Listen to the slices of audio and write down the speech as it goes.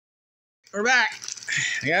We're back.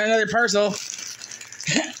 I got another parcel.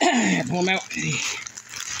 Pull them out.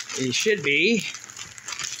 They should be.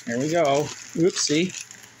 There we go. Oopsie.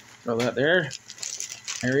 Throw that there.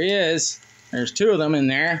 There he is. There's two of them in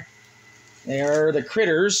there. They are the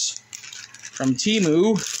critters from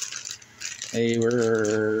Temu. They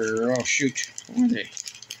were, oh shoot, what were they?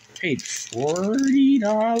 Paid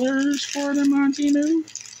 $40 for them on Temu.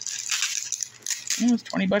 It was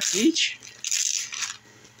 $20 each.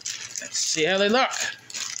 Let's see how they look.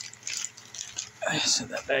 I set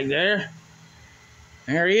that bag there.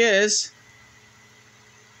 There he is.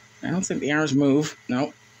 I don't think the arms move.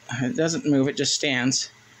 No, it doesn't move. It just stands.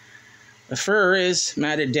 The fur is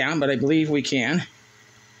matted down, but I believe we can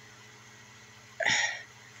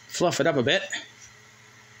fluff it up a bit.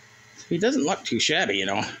 He doesn't look too shabby, you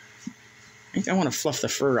know. I think I want to fluff the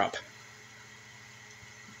fur up.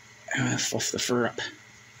 I want to fluff the fur up.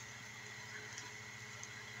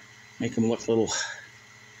 Make him look a little...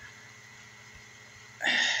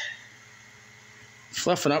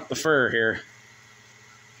 Fluffing up the fur here.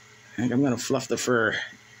 I think I'm going to fluff the fur.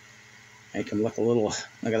 Make him look a little...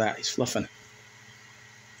 Look at that, he's fluffing.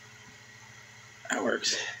 That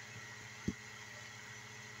works.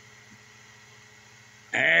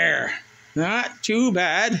 There. Not too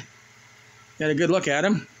bad. Got a good look at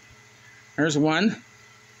him. There's one.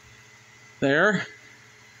 There.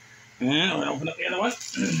 And we'll open up the other one.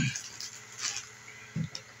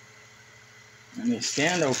 And they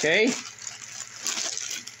stand okay. And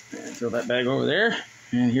throw that bag over there.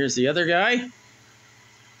 And here's the other guy.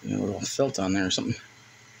 A little felt on there or something.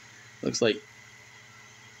 Looks like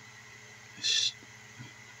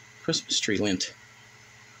Christmas tree lint.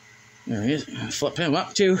 There he is. I'll flip him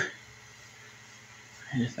up too.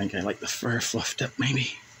 I just think I like the fur fluffed up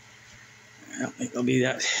maybe. I don't think they'll be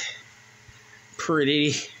that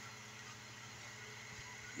pretty.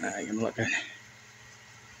 I can look at it.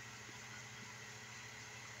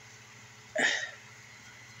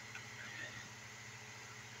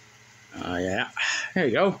 Oh yeah, there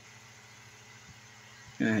you go.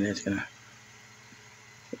 And it's gonna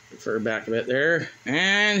put the fur back a bit there.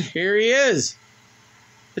 And here he is.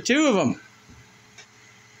 The two of them.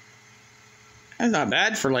 That's not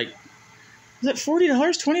bad for like, is it $40,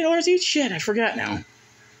 $20 each? Shit, I forgot now.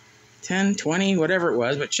 10, 20, whatever it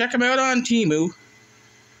was. But check them out on Temu.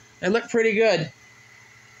 They look pretty good.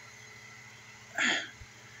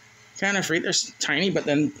 Kind of free. They're tiny, but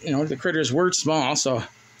then, you know, the critters were small, so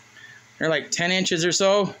they're like 10 inches or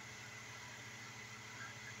so.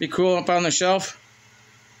 Be cool up on the shelf.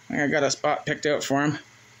 I got a spot picked out for them.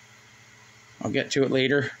 I'll get to it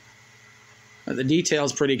later. But the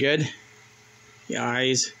detail's pretty good. The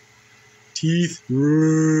eyes. Teeth.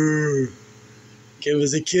 Give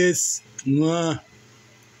us a kiss. Mwah.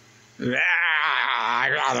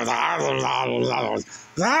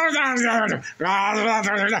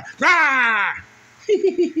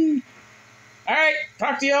 Alright,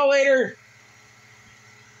 talk to y'all later.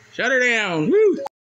 Shut her down. Woo!